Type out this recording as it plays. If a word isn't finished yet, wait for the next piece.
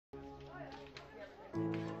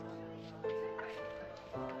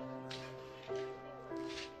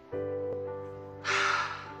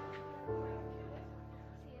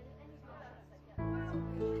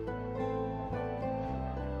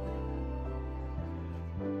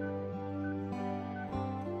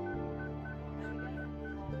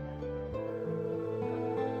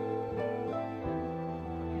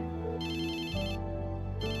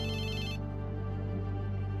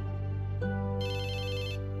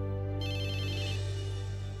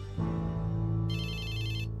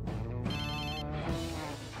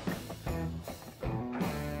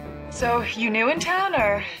So, you new in town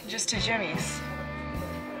or just to Jimmy's?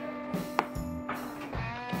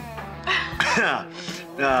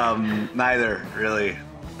 Neither, really,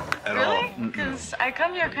 at all. Really? Because I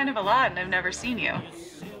come here kind of a lot and I've never seen you.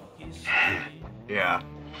 Yeah.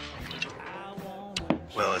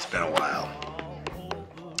 Well, it's been a while.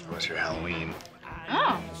 What's your Halloween?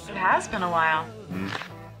 Oh, it has been a while.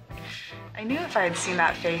 I knew if I had seen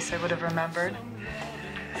that face, I would have remembered.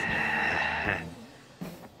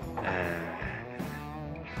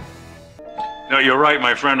 No, you're right,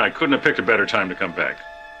 my friend. I couldn't have picked a better time to come back.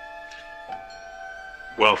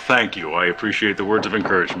 Well, thank you. I appreciate the words of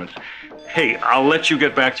encouragement. Hey, I'll let you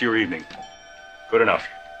get back to your evening. Good enough.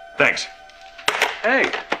 Thanks. Hey.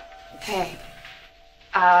 Hey.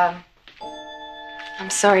 I'm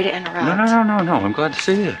sorry to interrupt. No. I'm glad to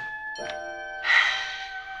see you.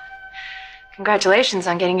 Congratulations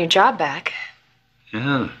on getting your job back.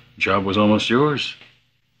 Yeah, the job was almost yours.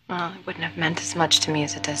 Well, it wouldn't have meant as much to me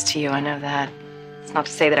as it does to you, I know that. It's not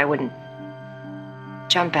to say that I wouldn't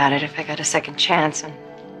jump at it if I got a second chance and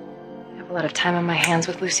have a lot of time on my hands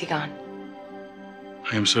with Lucy gone.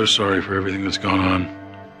 I am so sorry for everything that's gone on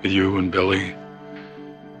with you and Billy.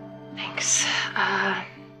 Thanks.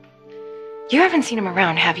 You haven't seen him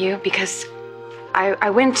around, have you? Because I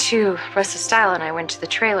went to Restless Style and I went to the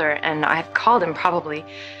trailer and I've called him probably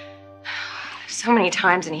so many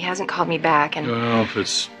times and he hasn't called me back and... Well, if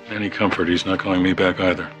it's any comfort, he's not calling me back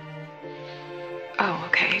either. Oh,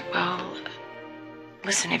 okay. Well,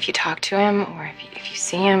 listen, if you talk to him or if you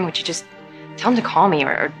see him, would you just tell him to call me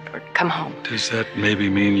or come home? Does that maybe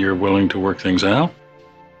mean you're willing to work things out?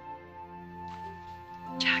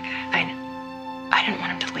 Jack, I didn't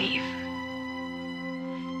want him to leave.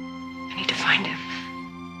 I need to find him.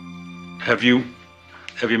 Have you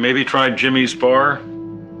maybe tried Jimmy's bar?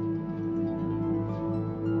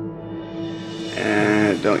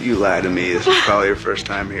 Don't you lie to me. This is probably your first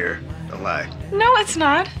time here. Don't lie. No, it's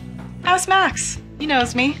not. How's Max? He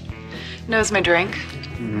knows me. Knows my drink.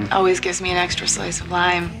 Always gives me an extra slice of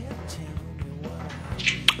lime.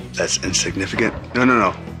 That's insignificant.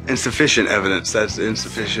 No. Insufficient evidence. That's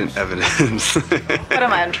insufficient evidence. What,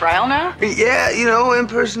 am I on trial now? Yeah,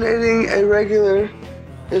 impersonating a regular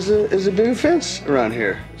is a big offense around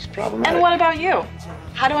here. It's problematic. And what about you?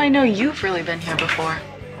 How do I know you've really been here before?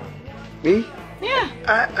 Me? Yeah.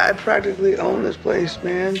 I practically own this place,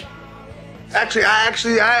 man. Actually, I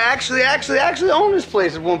actually own this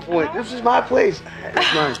place at one point. This is my place.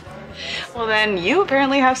 It's mine. Well, then you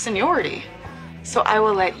apparently have seniority. So I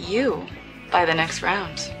will let you buy the next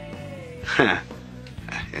round.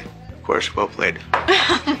 Of course, well played.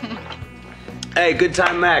 Hey, good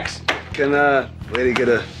time, Max. Can lady get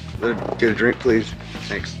a drink, please?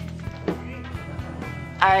 Thanks.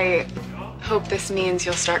 I hope this means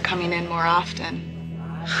you'll start coming in more often.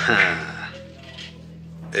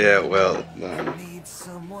 Yeah, well,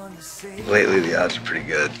 lately the odds are pretty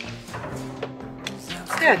good.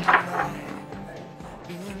 Good.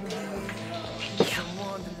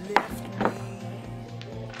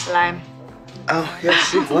 Lime. Oh, yeah,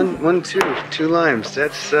 see, one, two limes.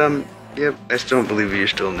 That's, yep, I still don't believe you're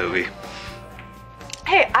still a newbie.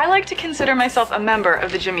 Hey, I like to consider myself a member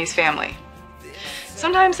of the Jimmy's family.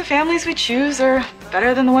 Sometimes the families we choose are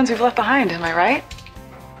better than the ones we've left behind, am I right?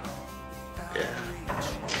 Yeah.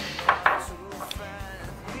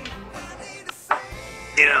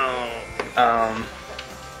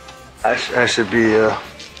 I should be,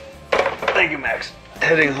 thank you, Max,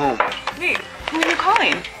 heading home. Wait, who are you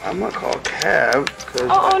calling? I'm gonna call a cab, cause...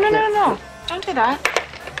 Oh, no. Don't do that.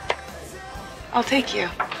 I'll take you.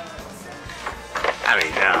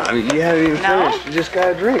 I mean, you haven't even finished. You just got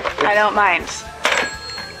a drink. I don't mind.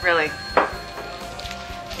 Really.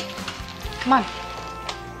 Come on.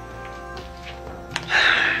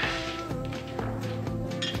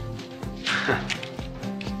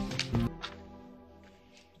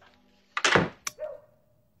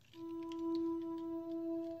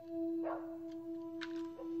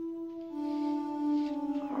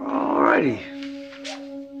 Alrighty.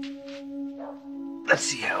 Let's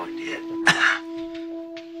see how we did.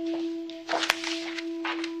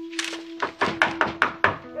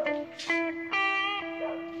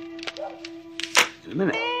 In a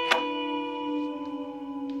minute.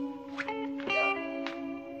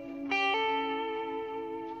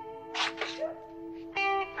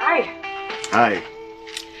 Hi. Hi.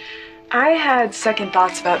 I had second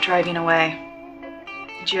thoughts about driving away.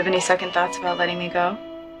 Did you have any second thoughts about letting me go?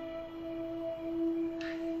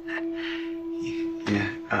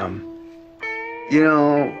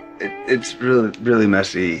 Yeah, it's really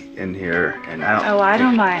messy in here, and I don't... Oh, I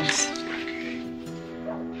don't mind.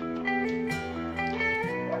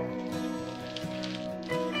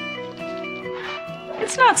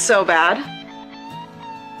 so bad.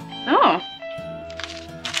 Oh.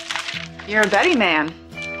 You're a Betty man.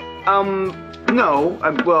 No.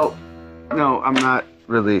 No, I'm not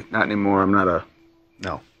really. Not anymore. I'm not a.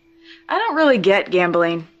 No. I don't really get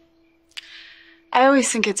gambling. I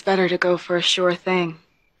always think it's better to go for a sure thing.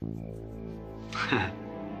 Come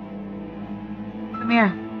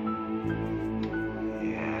here.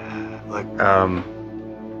 Yeah. Look,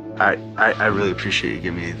 I really appreciate you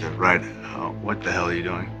giving me the ride. What the hell are you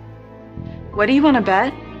doing? What do you want to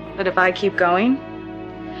bet? That if I keep going,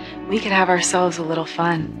 we could have ourselves a little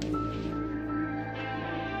fun.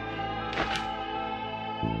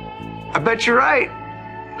 I bet you're right.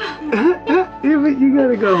 You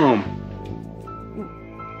gotta go home.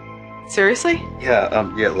 Seriously?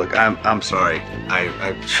 Yeah. Yeah. Look, I'm sorry. I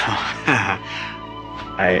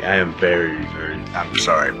am very. I'm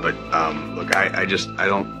sorry, but look, I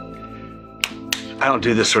don't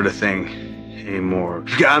do this sort of thing anymore.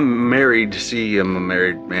 I'm married. See, I'm a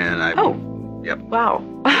married man. Yep. Wow.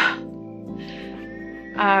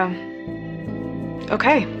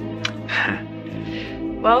 Okay.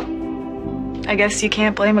 Well, I guess you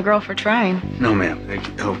can't blame a girl for trying. No, ma'am.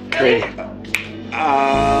 Okay.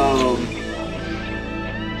 Oh,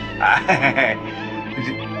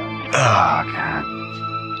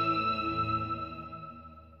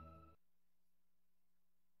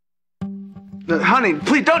 God. Honey,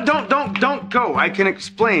 please don't go. I can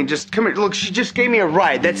explain. Just come here. Look, she just gave me a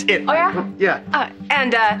ride. That's it. Oh, yeah? Yeah.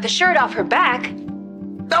 And the shirt off her back.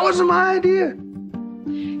 That wasn't my idea.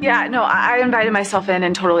 Yeah, no, I invited myself in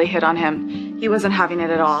and totally hit on him. He wasn't having it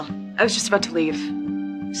at all. I was just about to leave.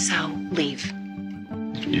 So, leave.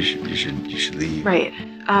 You should leave. Right.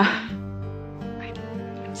 I'm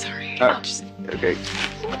sorry. I'll just... Okay.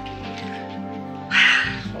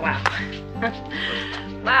 Wow.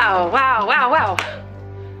 Wow.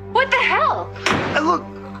 What the hell?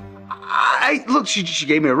 Look, she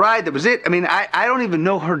gave me a ride. That was it. I mean, I don't even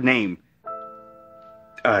know her name.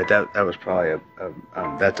 That was probably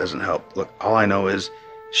that doesn't help. Look, all I know is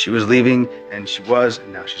she was leaving, and she was,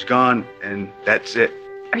 and now she's gone, and that's it.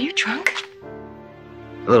 Are you drunk?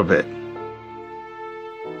 A little bit.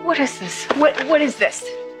 What is this? What is this?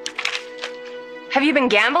 Have you been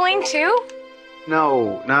gambling too?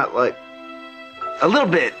 No, not like... A little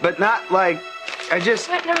bit, but not like... I just...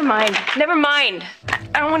 What? Never mind.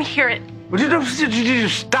 I don't want to hear it. Would you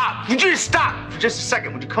just stop? Would you just stop for just a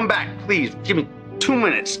second? Would you come back, please? Give me 2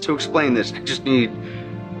 minutes to explain this. I just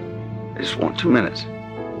want 2 minutes.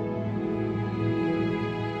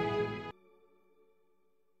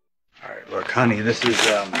 All right, look, honey, this is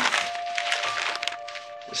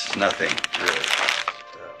nothing, really.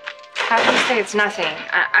 How can you say it's nothing?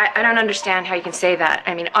 I don't understand how you can say that.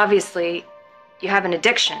 I mean, obviously, you have an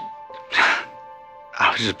addiction.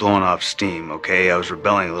 I was just blowing off steam, okay? I was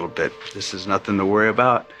rebelling a little bit. This is nothing to worry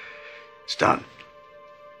about. It's done.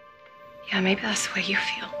 Yeah, maybe that's the way you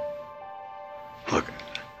feel. Look, I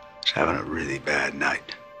was having a really bad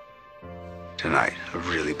night. Tonight, a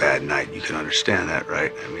really bad night. You can understand that,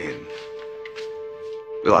 right? I mean,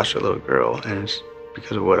 we lost our little girl, and it's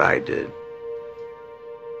because of what I did.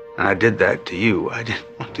 And I did that to you. I didn't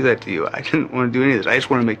want to do that to you. I didn't want to do any of this. I just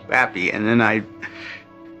want to make you happy, and then I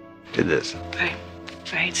did this.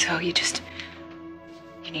 Right, so you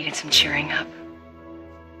needed some cheering up.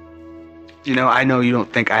 You know, I know you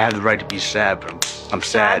don't think I have the right to be sad, but I'm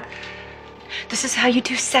sad. This is how you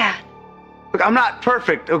do sad. Look, I'm not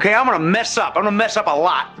perfect, okay? I'm gonna mess up. I'm gonna mess up a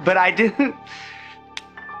lot, but I didn't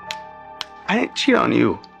cheat on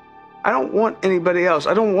you. I don't want anybody else.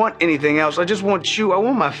 I don't want anything else. I just want you. I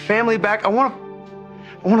want my family back. I want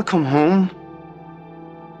to come home.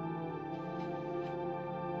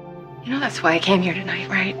 You know, that's why I came here tonight,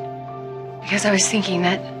 right? Because I was thinking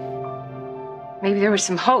that maybe there was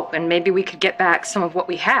some hope and maybe we could get back some of what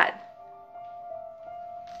we had.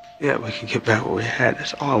 Yeah, we can get back what we had.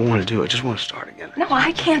 That's all I want to do. I just want to start again. No,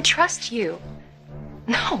 I can't trust you.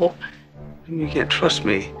 No. You can't trust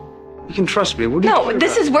me. You can trust me. What do No,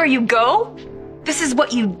 this is where you go? This is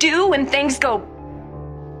what you do when things go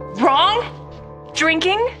wrong?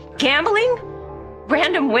 Drinking? Gambling?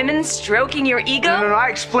 Random women stroking your ego? No, I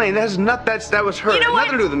explained. That was her. You know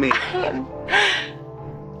Nothing to do with me.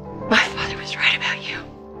 My father was right about you.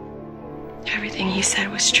 Everything he said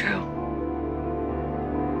was true.